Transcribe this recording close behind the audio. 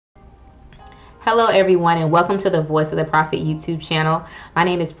Hello, everyone, and welcome to the Voice of the Prophet YouTube channel. My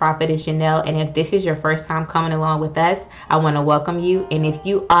name is Prophetess Janelle, and if this is your first time coming along with us, I want to welcome you. And if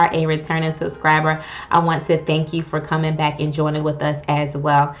you are a returning subscriber, I want to thank you for coming back and joining with us as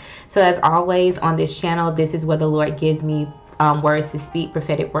well. So, as always on this channel, this is where the Lord gives me words to speak,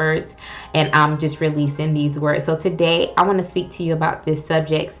 prophetic words, and I'm just releasing these words. So today I want to speak to you about this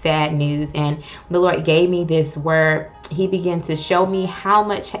subject, sad news. And the Lord gave me this word. He began to show me how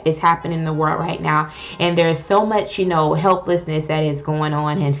much is happening in the world right now, and there's so much, helplessness that is going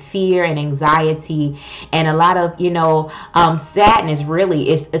on, and fear and anxiety, and a lot of, sadness. Really,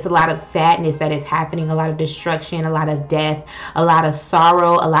 it's a lot of sadness that is happening, a lot of destruction, a lot of death, a lot of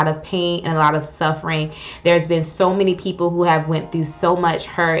sorrow, a lot of pain, and a lot of suffering. There's been so many people who have went through so much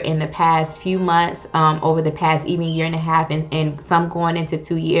hurt in the past few months, over the past even year and a half, and some going into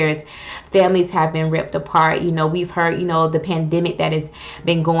 2 years. Families have been ripped apart. We've heard, the pandemic that has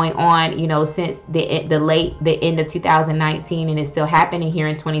been going on, since the end of 2019, and it's still happening here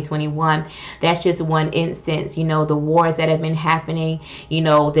in 2021. That's just one instance. The wars that have been happening,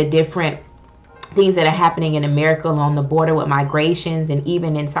 the different things that are happening in America along the border with migrations, and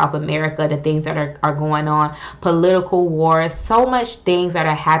even in South America, the things that are going on, political wars, so much things that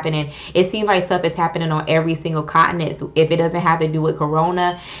are happening. It seems like stuff is happening on every single continent. So if it doesn't have to do with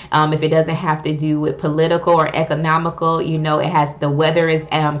corona, if it doesn't have to do with political or economical, it has, the weather is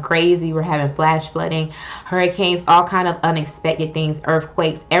crazy. We're having flash flooding, hurricanes, all kind of unexpected things,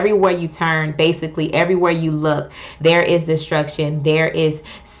 earthquakes. Everywhere you turn, basically everywhere you look, there is destruction, there is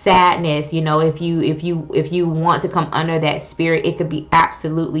sadness. If you want to come under that spirit, it could be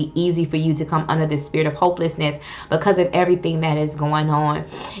absolutely easy for you to come under the spirit of hopelessness because of everything that is going on.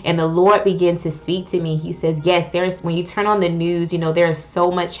 And the Lord began to speak to me. He says, yes, when you turn on the news, there is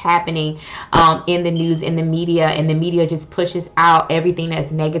so much happening in the news, in the media, and the media just pushes out everything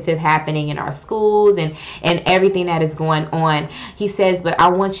that's negative happening in our schools and everything that is going on. He says, but I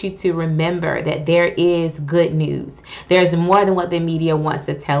want you to remember that there is good news. There's more than what the media wants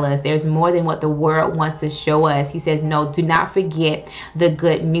to tell us. There's more than what the world wants to show us. He says, no, do not forget the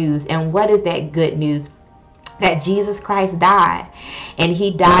good news. And what is that good news? That Jesus Christ died, and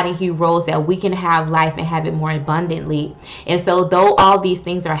he died and he rose that we can have life and have it more abundantly. And so though all these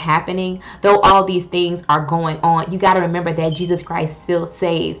things are happening, though all these things are going on, you got to remember that Jesus Christ still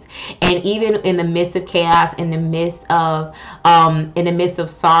saves. And even in the midst of chaos, in the midst of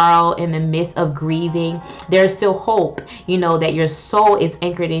sorrow, in the midst of grieving, there's still hope, that your soul is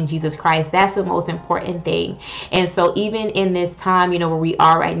anchored in Jesus Christ. That's the most important thing. And so even in this time, where we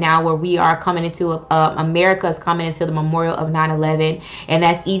are right now, where we are coming into America is coming into the memorial of 9/11, and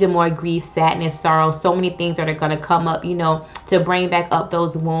that's even more grief, sadness, sorrow, so many things that are going to come up, to bring back up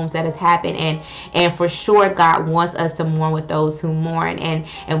those wounds that has happened. And for sure, God wants us to mourn with those who mourn,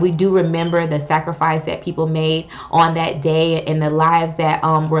 and we do remember the sacrifice that people made on that day, and the lives that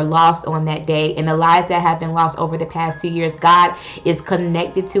were lost on that day, and the lives that have been lost over the past 2 years. God is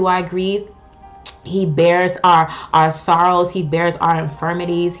connected to our grief. He bears our sorrows. He bears our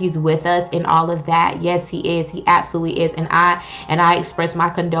infirmities. He's with us in all of that. Yes, he is. He absolutely is. And I express my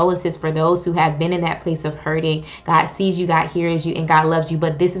condolences for those who have been in that place of hurting. God sees you, God hears you, and God loves you.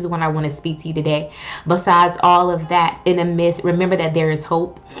 But this is when I want to speak to you today. Besides all of that, in the midst, remember that there is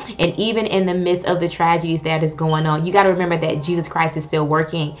hope. And even in the midst of the tragedies that is going on, you got to remember that Jesus Christ is still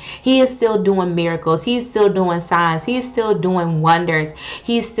working. He is still doing miracles. He's still doing signs. He's still doing wonders.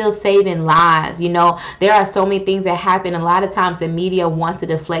 He's still saving lives. There are so many things that happen. A lot of times the media wants to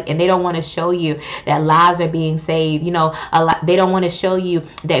deflect, and they don't want to show you that lives are being saved. They don't want to show you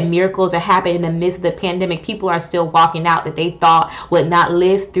that miracles are happening in the midst of the pandemic. People are still walking out that they thought would not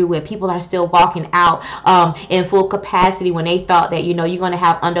live through it. People are still walking out in full capacity when they thought that, you're going to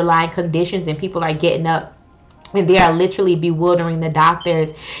have underlying conditions, and people are getting up and they are literally bewildering the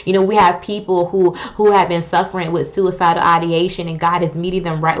doctors. We have people who have been suffering with suicidal ideation, and God is meeting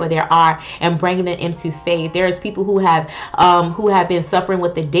them right where they are and bringing them into faith. There's people who have been suffering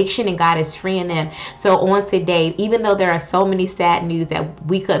with addiction, and God is freeing them. So on today, even though there are so many sad news that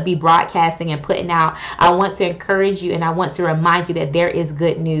we could be broadcasting and putting out, I want to encourage you, and I want to remind you that there is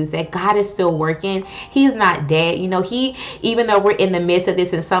good news, that God is still working. He's not dead. Even though we're in the midst of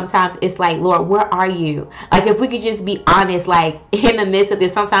this, and sometimes it's like, Lord, where are you? Like, if we could just be honest, like in the midst of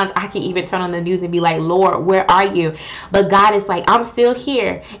this, sometimes I can even turn on the news and be like, Lord, where are you? But God is like, I'm still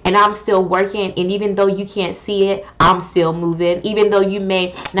here, and I'm still working. And even though you can't see it, I'm still moving. Even though you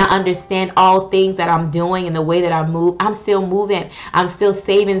may not understand all things that I'm doing and the way that I move, I'm still moving. I'm still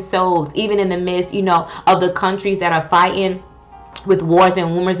saving souls, even in the midst, of the countries that are fighting with wars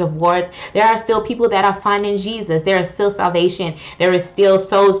and rumors of wars, there are still people that are finding Jesus. There is still salvation. There is still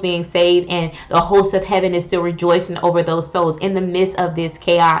souls being saved, and the host of heaven is still rejoicing over those souls in the midst of this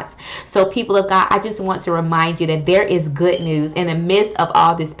chaos. So, people of God, I just want to remind you that there is good news in the midst of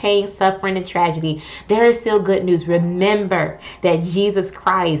all this pain, suffering, and tragedy. There is still good news. Remember that Jesus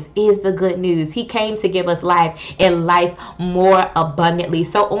Christ is the good news. He came to give us life and life more abundantly.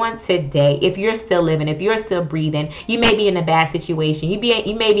 So, on today, if you're still living, if you're still breathing, you may be in a bad situation. You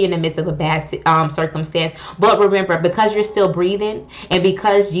may be in the midst of a bad circumstance, but remember, because you're still breathing and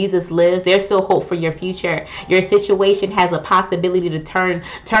because Jesus lives, there's still hope for your future. Your situation has a possibility to turn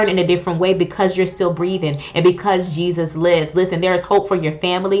in a different way because you're still breathing and because Jesus lives. Listen, there is hope for your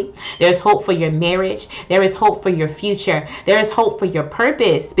family. There's hope for your marriage. There is hope for your future. There is hope for your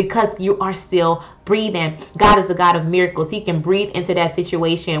purpose because you are still breathing. God is a God of miracles. He can breathe into that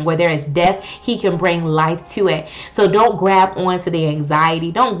situation where there is death. He can bring life to it. So don't grab onto the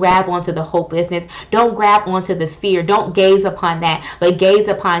anxiety. Don't grab onto the hopelessness. Don't grab onto the fear. Don't gaze upon that, but gaze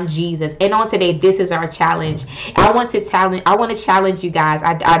upon Jesus. And on today, this is our challenge. I want to challenge you guys.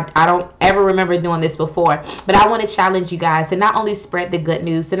 I don't ever remember doing this before, but I want to challenge you guys to not only spread the good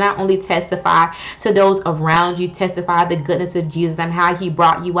news, to not only testify to those around you, testify the goodness of Jesus and how he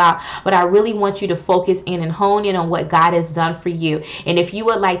brought you out, but I really want you to focus in and hone in on what God has done for you. And if you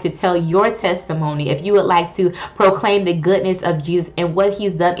would like to tell your testimony, if you would like to proclaim the goodness of Jesus and what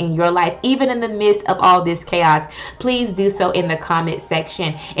he's done in your life, even in the midst of all this chaos, please do so in the comment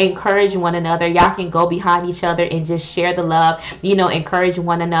section. Encourage one another. Y'all can go behind each other and just share the love, encourage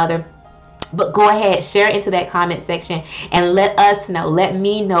one another. But go ahead, share into that comment section and let us know, let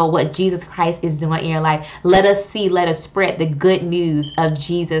me know what Jesus Christ is doing in your life. Let us spread the good news of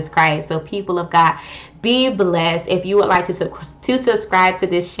Jesus Christ. So, people of God, be blessed. If you would like to subscribe to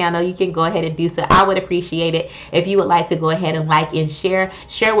this channel, you can go ahead and do so. I would appreciate it if you would like to go ahead and like and share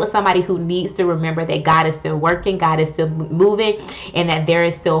with somebody who needs to remember that God is still working, God is still moving, and that there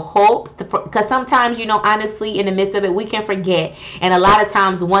is still hope. Because sometimes, honestly, in the midst of it, we can forget. And a lot of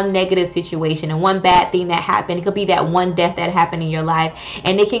times, one negative situation and one bad thing that happened, it could be that one death that happened in your life,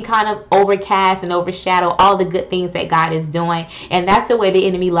 and it can kind of overcast and overshadow all the good things that God is doing. And that's the way the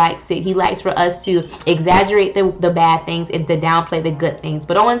enemy likes it. He likes for us to exaggerate the bad things and to downplay the good things.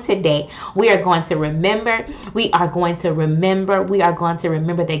 But on today, we are going to remember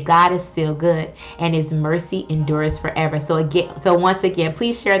that God is still good and his mercy endures forever. So once again,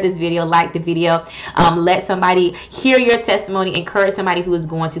 please share this video, like the video, let somebody hear your testimony, encourage somebody who is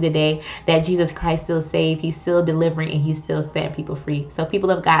going through the day that Jesus Christ still saves, he's still delivering, and he's still setting people free. So,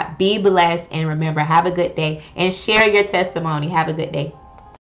 people of God, be blessed, and remember, have a good day and share your testimony. Have a good day.